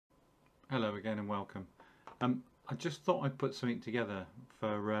Hello again and welcome. I just thought I'd put something together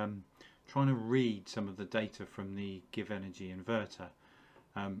for trying to read some of the data from the Givenergy inverter.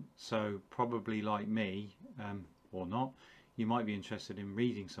 So probably like me, or not, you might be interested in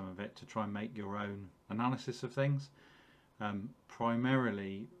reading some of it to try and make your own analysis of things.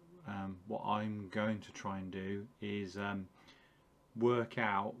 Primarily what I'm going to try and do is work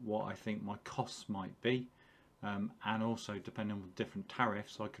out what I think my costs might be. And also, depending on different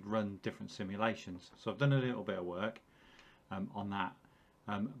tariffs, I could run different simulations. So I've done a little bit of work on that.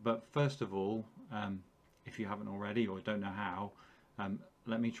 But first of all, if you haven't already or don't know how,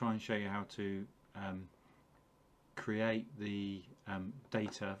 let me try and show you how to create the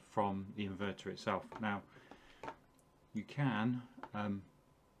data from the inverter itself. Now, you can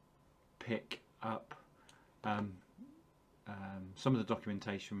pick up some of the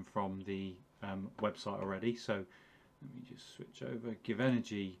documentation from the website already. So let me just switch over.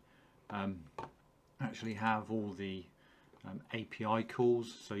 Givenergy actually have all the API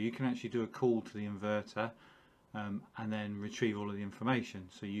calls, so you can actually do a call to the inverter and then retrieve all of the information,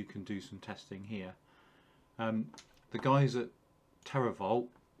 so you can do some testing here. The guys at TerraVault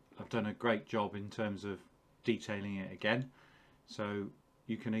have done a great job in terms of detailing it again, so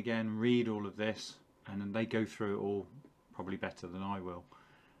you can again read all of this, and then they go through it all probably better than I will.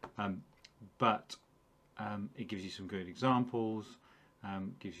 But it gives you some good examples,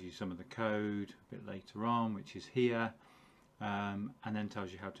 gives you some of the code a bit later on, which is here, and then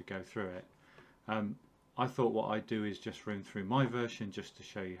tells you how to go through it. I thought what I'd do is just run through my version just to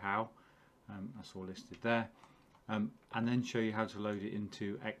show you how. That's all listed there, and then show you how to load it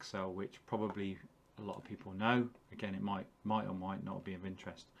into Excel, which probably a lot of people know. Again, it might or might not be of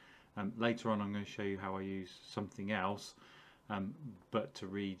interest. Later on I'm going to show you how I use something else, but to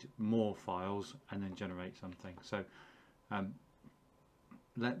read more files and then generate something. So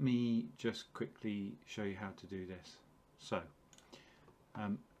let me just quickly show you how to do this. So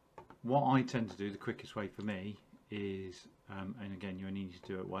what I tend to do, the quickest way for me is, and again you only need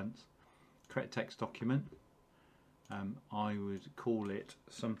to do it once, create a text document. I would call it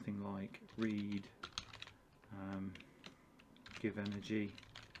something like read Givenergy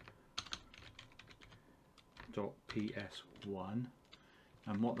 .ps1,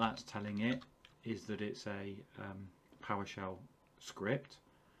 and what that's telling it is that it's a PowerShell script.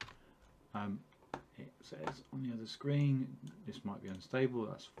 It says on the other screen this might be unstable,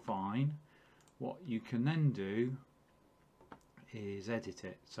 that's fine. What you can then do is edit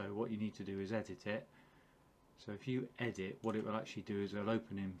it. So what you need to do is edit it. So if you edit, what it will actually do is it'll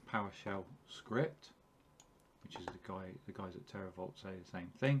open in PowerShell script, which is the guys at TerraVault say the same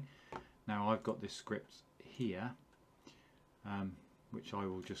thing. Now I've got this script here, which I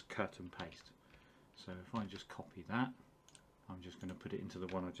will just cut and paste. So if I just copy that, I'm just going to put it into the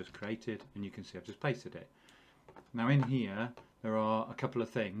one I just created, and you can see I've just pasted it. Now in here there are a couple of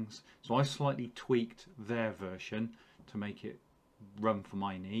things, so I slightly tweaked their version to make it run for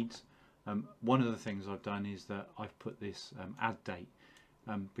my needs. One of the things I've done is that I've put this add date,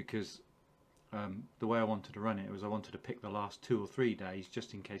 because the way I wanted to run it was I wanted to pick the last 2 or 3 days,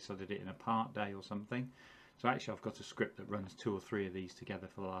 just in case I did it in a part day or something. So actually I've got a script that runs 2 or 3 of these together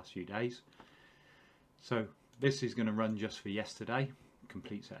for the last few days. So this is going to run just for yesterday,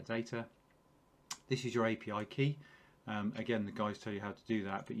 complete set of data. This is your API key. Again, the guys tell you how to do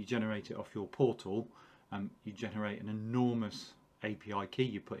that, but you generate it off your portal. You generate an enormous API key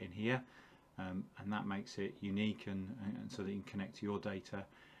you put in here, and that makes it unique and so that you can connect to your data.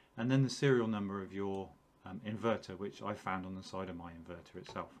 And then the serial number of your inverter, which I found on the side of my inverter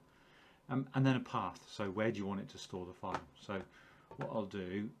itself. And then a path, so where do you want it to store the file. So what I'll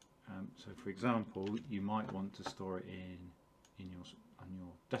do, so for example, you might want to store it on your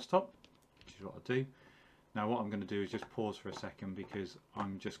desktop, which is what I'll do. Now what I'm going to do is just pause for a second, because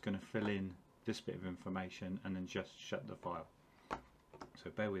I'm just going to fill in this bit of information and then just shut the file.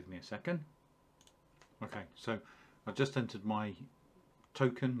 So bear with me a second. Okay, so I've just entered my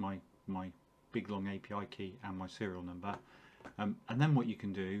token, my big long API key, and my serial number, and then what you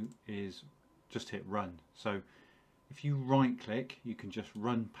can do is just hit run. So if you right click, you can just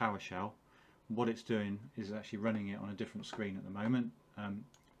run PowerShell. What it's doing is actually running it on a different screen at the moment.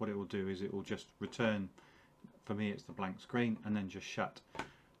 What it will do is it will just return, for me it's the blank screen, and then just shut.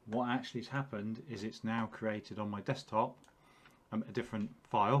 What actually has happened is it's now created on my desktop a different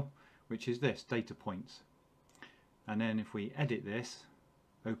file, which is this, data points. And then if we edit this,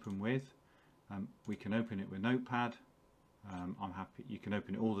 open with, we can open it with Notepad. I'm happy, you can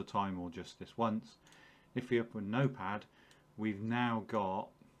open it all the time or just this once. If we open Notepad, we've now got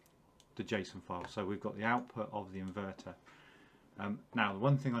the JSON file, so we've got the output of the inverter. Now, the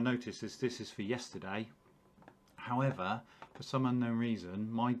one thing I noticed is this is for yesterday. However, for some unknown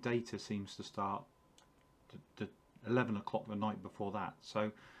reason, my data seems to start the 11 o'clock the night before that.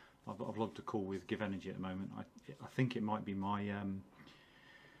 So I've logged a call with Givenergy at the moment. I think it might be my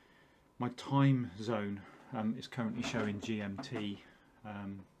my time zone is currently showing GMT,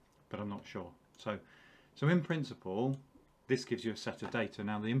 but I'm not sure. So in principle, this gives you a set of data.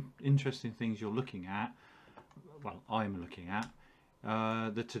 Now, the interesting things you're looking at, well, I'm looking at,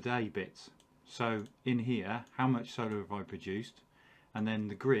 the today bits. So in here, how much solar have I produced? And then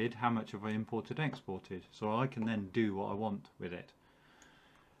the grid, how much have I imported and exported? So I can then do what I want with it.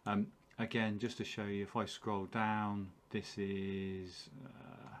 Again, just to show you, if I scroll down, this is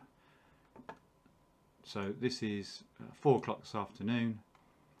so this is 4 o'clock this afternoon,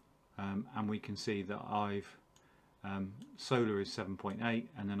 and we can see that I've solar is 7.8,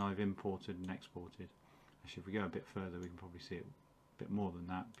 and then I've imported and exported. Actually, if we go a bit further, we can probably see it a bit more than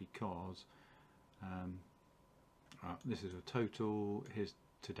that, because this is a total. Here's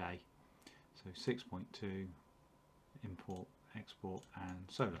today, so 6.2 import, export, and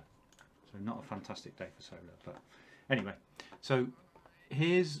solar. So not a fantastic day for solar, but anyway. So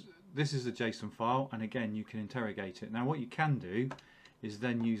this is a JSON file, and again, you can interrogate it. Now, what you can do is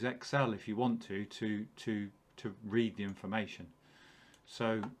then use Excel if you want to read the information.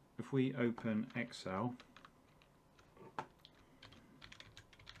 So if we open Excel,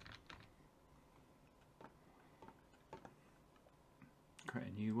 create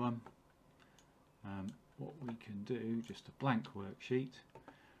a new one. What we can do, just a blank worksheet.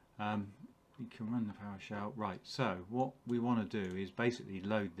 You can run the PowerShell. Right, so what we want to do is basically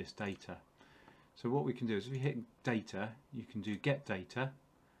load this data. So what we can do is, if we hit data, you can do get data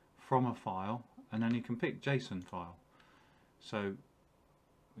from a file, and then you can pick JSON file. So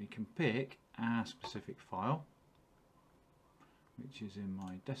we can pick our specific file, which is in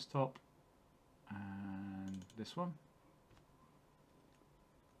my desktop, and this one.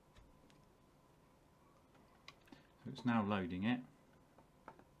 So it's now loading it,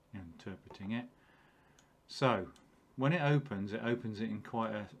 interpreting it. So when it opens it in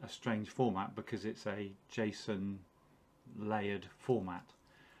quite a strange format, because it's a JSON layered format.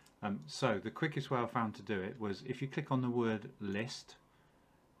 So the quickest way I found to do it was, if you click on the word list,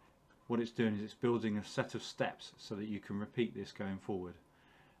 what it's doing is it's building a set of steps so that you can repeat this going forward.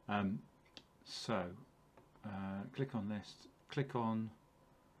 Click on list, click on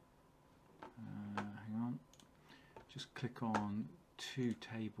hang on, just click on to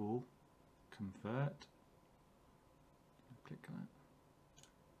table convert. Click on that.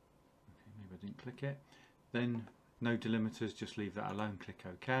 Okay, maybe I didn't click it. Then no delimiters, just leave that alone. Click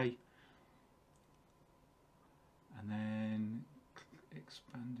OK, and then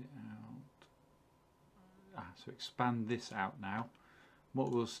expand it out. So expand this out now.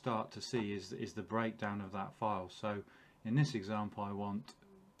 What we'll start to see is the breakdown of that file. So in this example, I want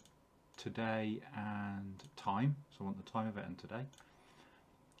today and time. So I want the time of it and today.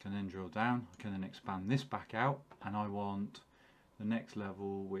 Can then drill down. I can then expand this back out, and I want the next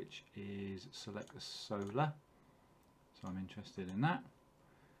level, which is select the solar. So I'm interested in that.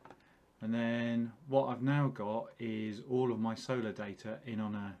 And then what I've now got is all of my solar data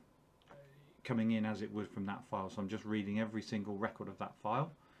coming in as it would from that file. So I'm just reading every single record of that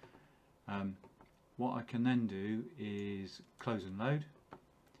file. What I can then do is close and load.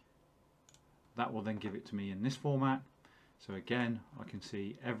 That will then give it to me in this format. So again, I can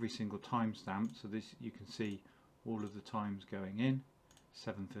see every single timestamp. So this, you can see all of the times going in,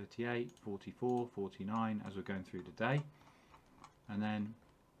 7:38, 44, 49, as we're going through the day. And then,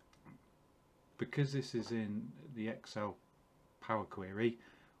 because this is in the Excel Power Query,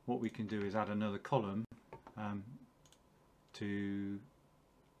 what we can do is add another column to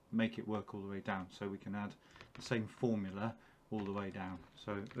make it work all the way down. So we can add the same formula all the way down.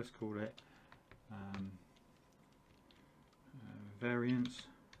 So let's call it variance,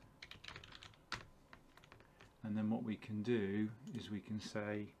 and then what we can do is we can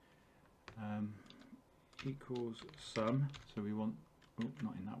say equals sum. So we want, oh,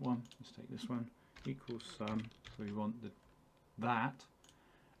 not in that one, let's take this one, equals sum. So we want that,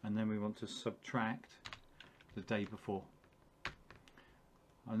 and then we want to subtract the day before.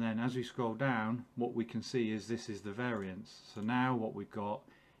 And then as we scroll down, what we can see is this is the variance. So now what we've got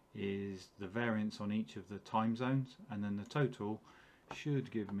is the variance on each of the time zones, and then the total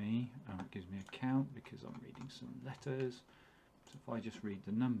should give me, it gives me a count because I'm reading some letters. So if I just read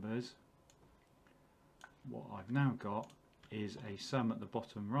the numbers, what I've now got is a sum at the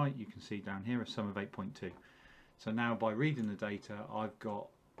bottom right. You can see down here a sum of 8.2. So now by reading the data, I've got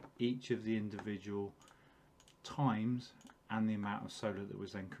each of the individual times and the amount of solar that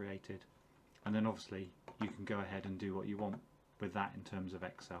was then created. And then obviously you can go ahead and do what you want with that in terms of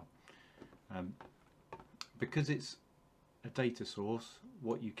Excel. Because it's a data source,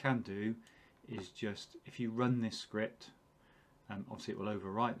 what you can do is just, if you run this script, obviously it will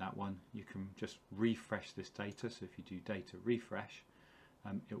overwrite that one, you can just refresh this data. So if you do data refresh,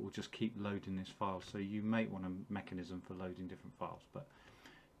 it will just keep loading this file. So you may want a mechanism for loading different files, but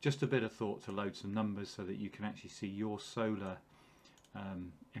just a bit of thought to load some numbers so that you can actually see your solar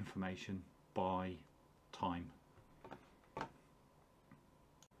information by time.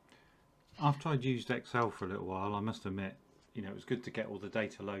 After I'd used Excel for a little while, I must admit, you know, it was good to get all the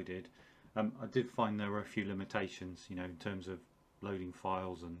data loaded. I did find there were a few limitations, you know, in terms of loading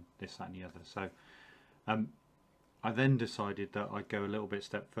files and this, that and the other. So I then decided that I'd go a little bit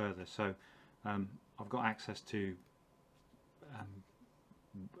step further. So I've got access to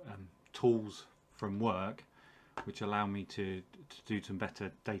tools from work which allow me to do some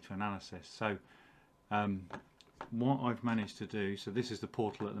better data analysis. So what I've managed to do, so this is the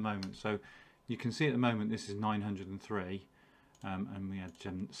portal at the moment, so you can see at the moment this is 903 and we had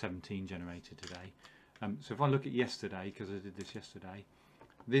 17 generated today. So if I look at yesterday, because I did this yesterday,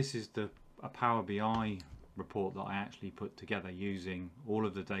 this is a Power BI report that I actually put together using all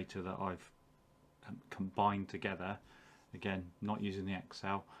of the data that I've combined together, again not using the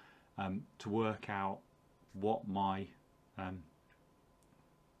Excel, to work out what my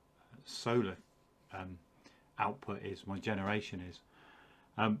solar output is, my generation is.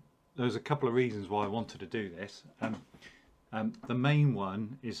 There's a couple of reasons why I wanted to do this. The main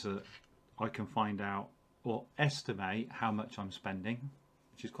one is that I can find out or estimate how much I'm spending,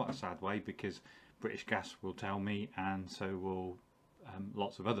 which is quite a sad way because British Gas will tell me, and so will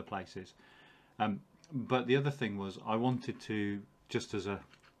lots of other places. But the other thing was I wanted to, just as a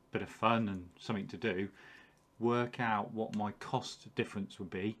bit of fun and something to do, work out what my cost difference would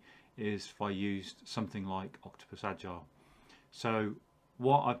be is if I used something like Octopus Agile. So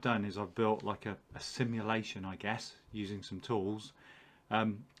what I've done is I've built like a simulation, I guess, using some tools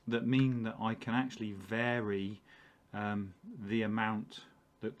that mean that I can actually vary the amount,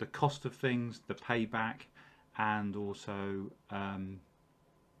 the cost of things, the payback, and also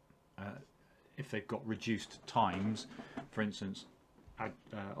if they've got reduced times. For instance,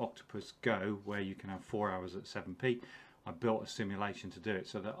 Octopus Go, where you can have 4 hours at 7p, I built a simulation to do it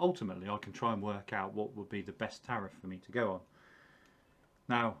so that ultimately I can try and work out what would be the best tariff for me to go on.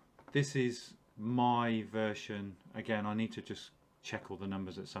 Now this is my version. Again, I need to just check all the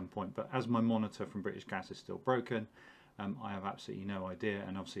numbers at some point, but as my monitor from British Gas is still broken, I have absolutely no idea,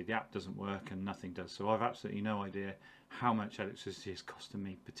 and obviously the app doesn't work and nothing does, so I've absolutely no idea how much electricity is costing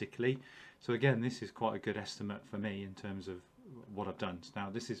me particularly. So again, this is quite a good estimate for me in terms of what I've done. Now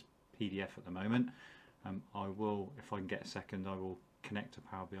this is PDF at the moment. I will, if I can get a second, I will connect to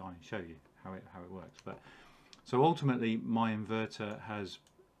Power BI and show you how it works. But so ultimately my inverter has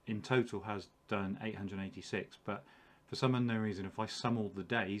in total has done 886, but for some unknown reason, if I sum all the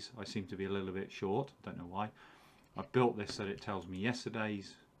days, I seem to be a little bit short. I don't know why. I've built this so that it tells me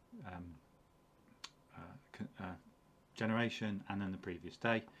yesterday's generation and then the previous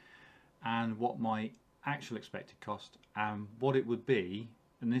day, and what my actual expected cost and what it would be,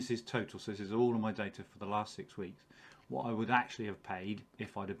 and this is total, so this is all of my data for the last 6 weeks, what I would actually have paid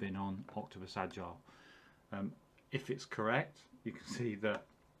if I'd have been on Octopus Agile. If it's correct, you can see that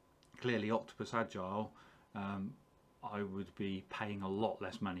clearly Octopus Agile, I would be paying a lot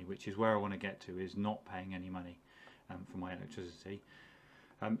less money, which is where I want to get to, is not paying any money for my electricity.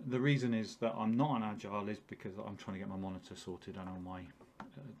 The reason is that I'm not on Agile is because I'm trying to get my monitor sorted and all my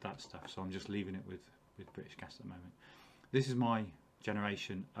that stuff, so I'm just leaving it with British Gas at the moment. This is my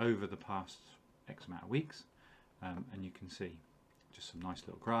generation over the past X amount of weeks, and you can see just some nice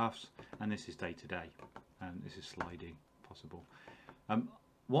little graphs, and this is day to day, and this is sliding possible.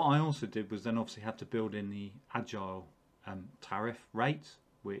 What I also did was then obviously had to build in the Agile tariff rates,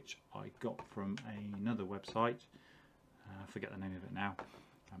 which I got from another website. I forget the name of it now.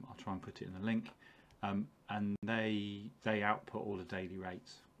 I'll try and put it in the link. And they output all the daily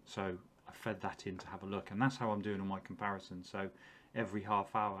rates. So I fed that in to have a look, and that's how I'm doing on my comparison. So every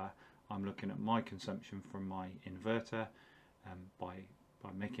half hour I'm looking at my consumption from my inverter by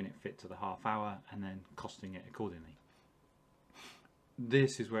making it fit to the half hour and then costing it accordingly.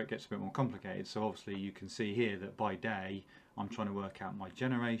 This is where it gets a bit more complicated. So obviously you can see here that by day I'm trying to work out my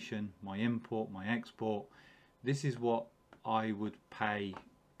generation, my import, my export. This is what I would pay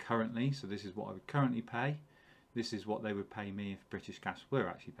currently, so this is what I would currently pay. This is what they would pay me if British Gas were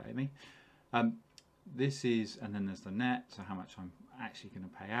actually paying me. This is, and then there's the net, so how much I'm actually going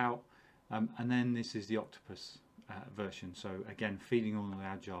to pay out. And then this is the Octopus version. So again, feeding all the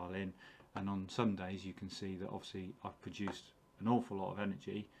agile in, and on some days you can see that obviously I've produced an awful lot of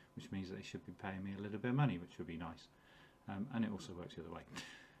energy, which means that they should be paying me a little bit of money, which would be nice. And it also works the other way.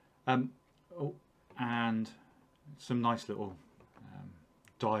 And some nice little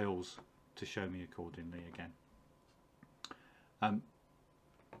dials to show me accordingly again.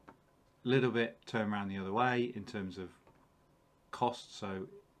 Little bit turn around the other way in terms of cost. So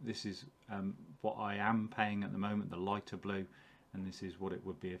this is what I am paying at the moment, the lighter blue, and this is what it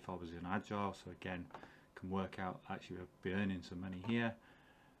would be if I was in Agile. So again, can work out actually I'll be earning some money here,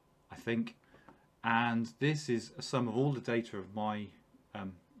 I think. And this is a sum of all the data of my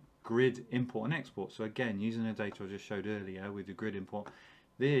grid import and export. So again, using the data I just showed earlier with the grid import,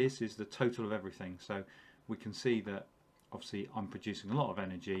 this is the total of everything. So we can see that obviously I'm producing a lot of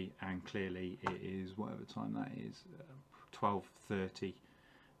energy, and clearly it is whatever time that is, 12:30,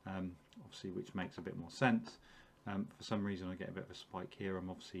 obviously, which makes a bit more sense. For some reason I get a bit of a spike here. I'm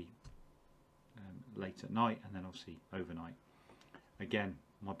obviously late at night, and then obviously overnight. Again,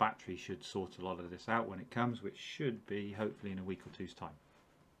 my battery should sort a lot of this out when it comes, which should be hopefully in a week or two's time.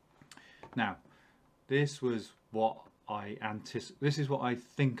 Now, this was what I anticipate. This is what I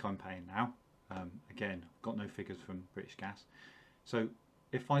think I'm paying now. Again, got no figures from British Gas. So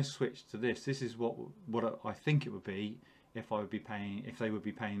if I switch to this, this is what I think it would be if I would be paying. If they would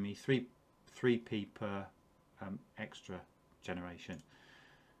be paying me 3p per extra generation.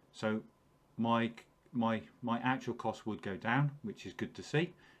 So my actual cost would go down, which is good to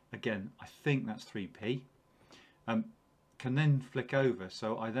see. Again, I think that's 3p. Can then flick over.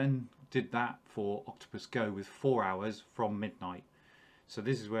 So I then did that for Octopus Go with 4 hours from midnight. So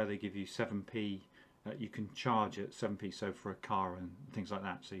this is where they give you 7p. You can charge at 7p, so for a car and things like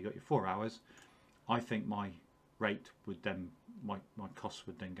that. So you got your 4 hours. I think my rate would then, my costs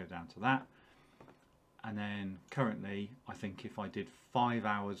would then go down to that. And then currently, I think if I did 5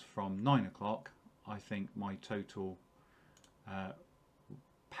 hours from 9 o'clock, I think my total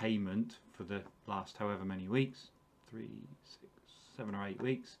payment for the last however many weeks, 3, 6, 7 or 8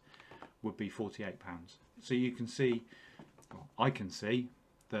 weeks, would be £48. So you can see, I can see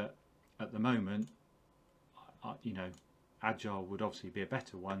that at the moment, you know, Agile would obviously be a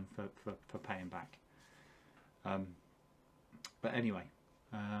better one for paying back. But anyway,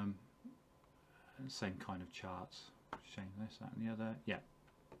 same kind of charts, showing this, that and the other. Yeah,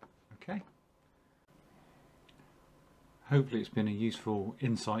 okay. Hopefully it's been a useful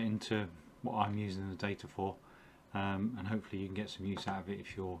insight into what I'm using the data for, and hopefully you can get some use out of it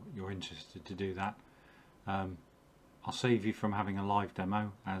if you're interested to do that. I'll save you from having a live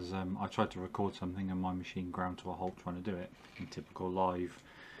demo, as I tried to record something and my machine ground to a halt trying to do it in typical live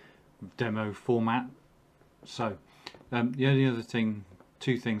demo format. So the only other thing,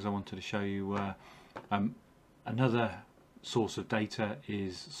 two things I wanted to show you were another source of data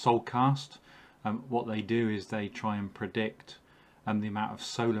is Solcast. What they do is they try and predict the amount of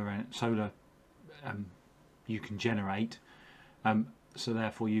solar you can generate, so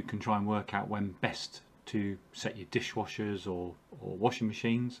therefore you can try and work out when best to set your dishwashers or washing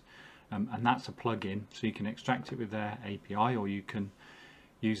machines, and that's a plug-in, so you can extract it with their API, or you can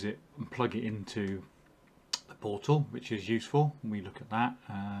use it and plug it into the portal, which is useful. We look at that.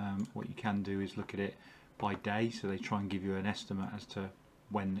 What you can do is look at it by day, so they try and give you an estimate as to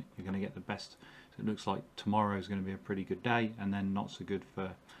when you're going to get the best. So it looks like tomorrow is going to be a pretty good day, and then not so good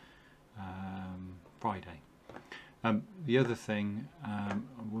for Friday. The other thing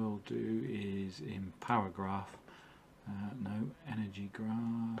we'll do is in Power Graph, energy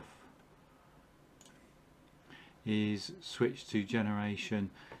graph, is switch to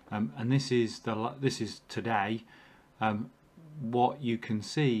generation, and this is today. What you can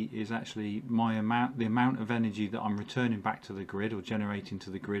see is actually the amount of energy that I'm returning back to the grid or generating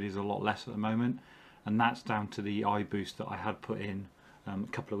to the grid is a lot less at the moment, and that's down to the iBoost that I had put in a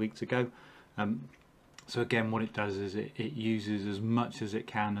couple of weeks ago. So again, what it does is it uses as much as it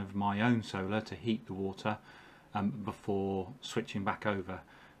can of my own solar to heat the water before switching back over.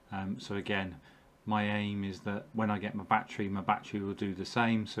 So again, my aim is that when I get my battery will do the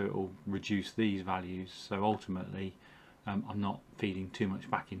same, so it will reduce these values. So ultimately, I'm not feeding too much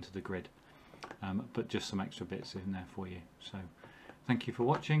back into the grid, but just some extra bits in there for you. So thank you for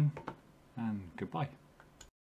watching, and goodbye.